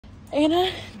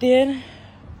Anna did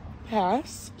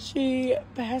pass. She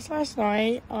passed last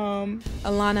night.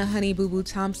 Alana Honey Boo Boo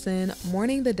Thompson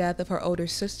mourning the death of her older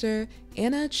sister,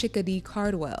 Anna Chickadee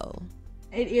Cardwell.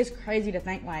 It is crazy to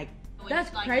think, like, that's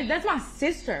crazy. That's my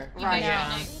sister. Right.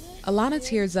 Yeah. Alana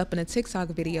tears up in a TikTok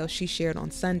video she shared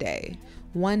on Sunday,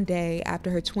 one day after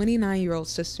her 29-year-old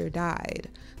sister died,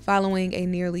 following a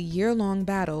nearly year-long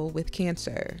battle with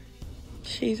cancer.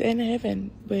 She's in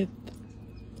heaven with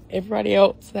everybody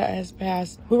else that has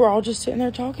passed. We were all just sitting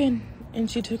there talking, and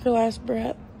she took her last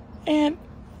breath, and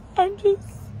I'm just...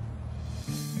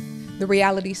 The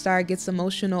reality star gets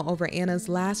emotional over Anna's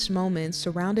last moments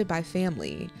surrounded by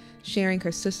family, sharing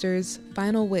her sister's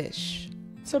final wish.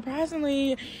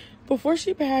 Surprisingly, before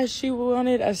she passed, she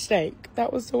wanted a steak.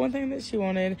 That was the one thing that she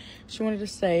wanted. She wanted a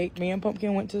steak. Me and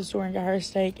Pumpkin went to the store and got her a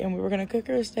steak, and we were going to cook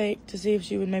her a steak to see if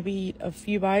she would maybe eat a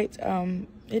few bites.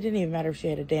 It didn't even matter if she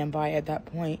had a damn bite at that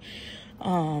point.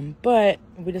 But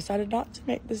we decided not to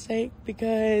make the steak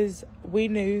because we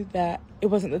knew that it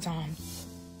wasn't the time.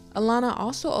 Alana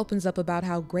also opens up about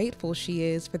how grateful she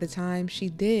is for the time she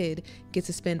did get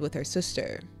to spend with her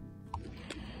sister.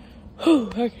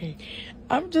 Okay.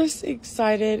 I'm just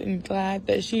excited and glad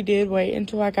that she did wait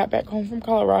until I got back home from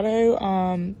Colorado.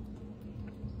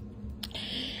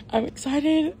 I'm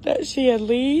excited that she at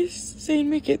least seen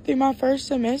me get through my first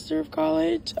semester of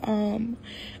college.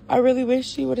 I really wish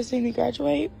she would have seen me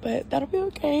graduate, but that'll be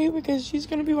okay because she's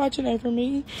going to be watching over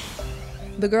me.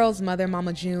 The girl's mother,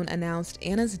 Mama June, announced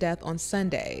Anna's death on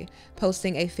Sunday,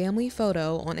 posting a family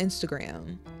photo on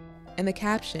Instagram. In the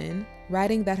caption,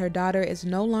 writing that her daughter is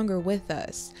no longer with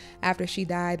us after she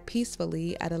died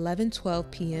peacefully at 11:12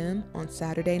 p.m. on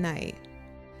Saturday night.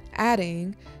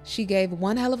 Adding, she gave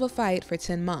one hell of a fight for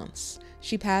 10 months.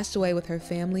 She passed away with her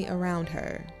family around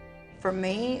her. For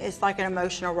me, it's like an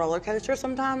emotional roller coaster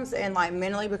sometimes, and like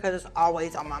mentally, because it's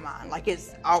always on my mind. Like,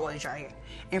 it's always right here.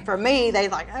 And for me, they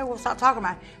like, oh, we'll stop talking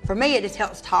about it. For me, it just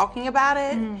helps talking about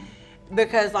it.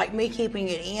 Because like me keeping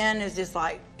it in is just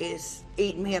like, it's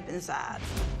eating me up inside.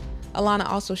 Alana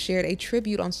also shared a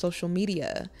tribute on social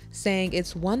media, saying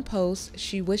it's one post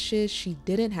she wishes she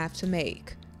didn't have to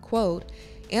make. Quote,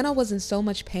 Anna was in so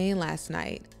much pain last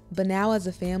night, but now as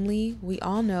a family, we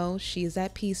all know she is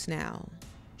at peace now.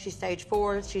 She's stage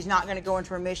 4, she's not gonna go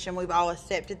into remission, we've all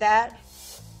accepted that.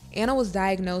 Anna was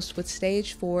diagnosed with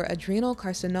stage 4 adrenal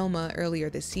carcinoma earlier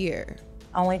this year.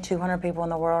 Only 200 people in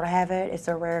the world have it. It's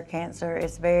a rare cancer.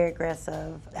 It's very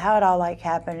aggressive. How it all like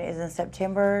happened is in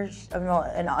September, in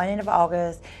the end of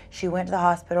August, she went to the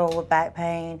hospital with back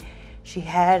pain. She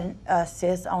had a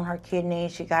cyst on her kidney.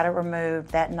 She got it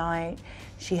removed that night.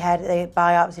 She had the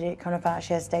biopsy, it come to find out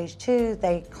she had stage 2.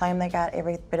 They claimed they got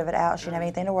every bit of it out. She didn't have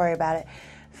anything to worry about it.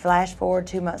 Flash forward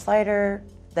 2 months later,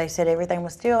 they said everything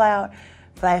was still out.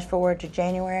 Flash forward to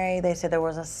January, they said there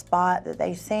was a spot that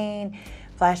they seen.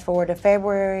 Flash forward to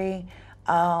February,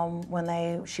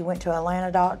 when she went to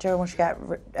Alana doctor, when she got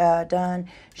done,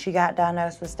 she got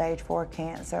diagnosed with stage 4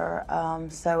 cancer.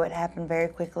 So it happened very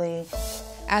quickly.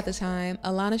 At the time,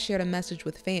 Alana shared a message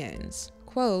with fans.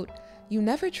 Quote, you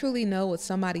never truly know what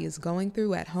somebody is going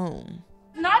through at home.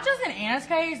 Not just in Anna's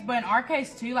case, but in our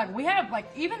case too. Like, we have, like,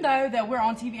 even though that we're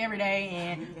on TV every day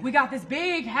and we got this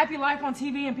big happy life on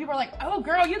TV and people are like, oh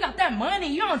girl, you got that money,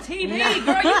 you on TV,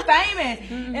 girl, you famous.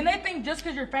 And they think just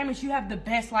because you're famous, you have the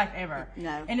best life ever.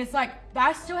 No. And it's like,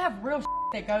 I still have real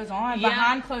that goes on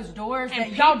behind closed doors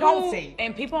and that y'all don't see.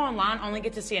 And people online only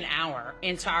get to see an hour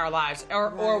into our lives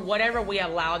or whatever we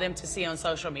allow them to see on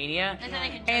social media.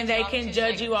 And they can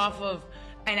judge you off of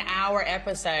an hour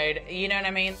episode, you know what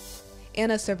I mean?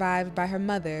 Anna survived by her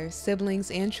mother,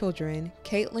 siblings, and children,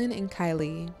 Caitlin and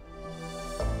Kylie.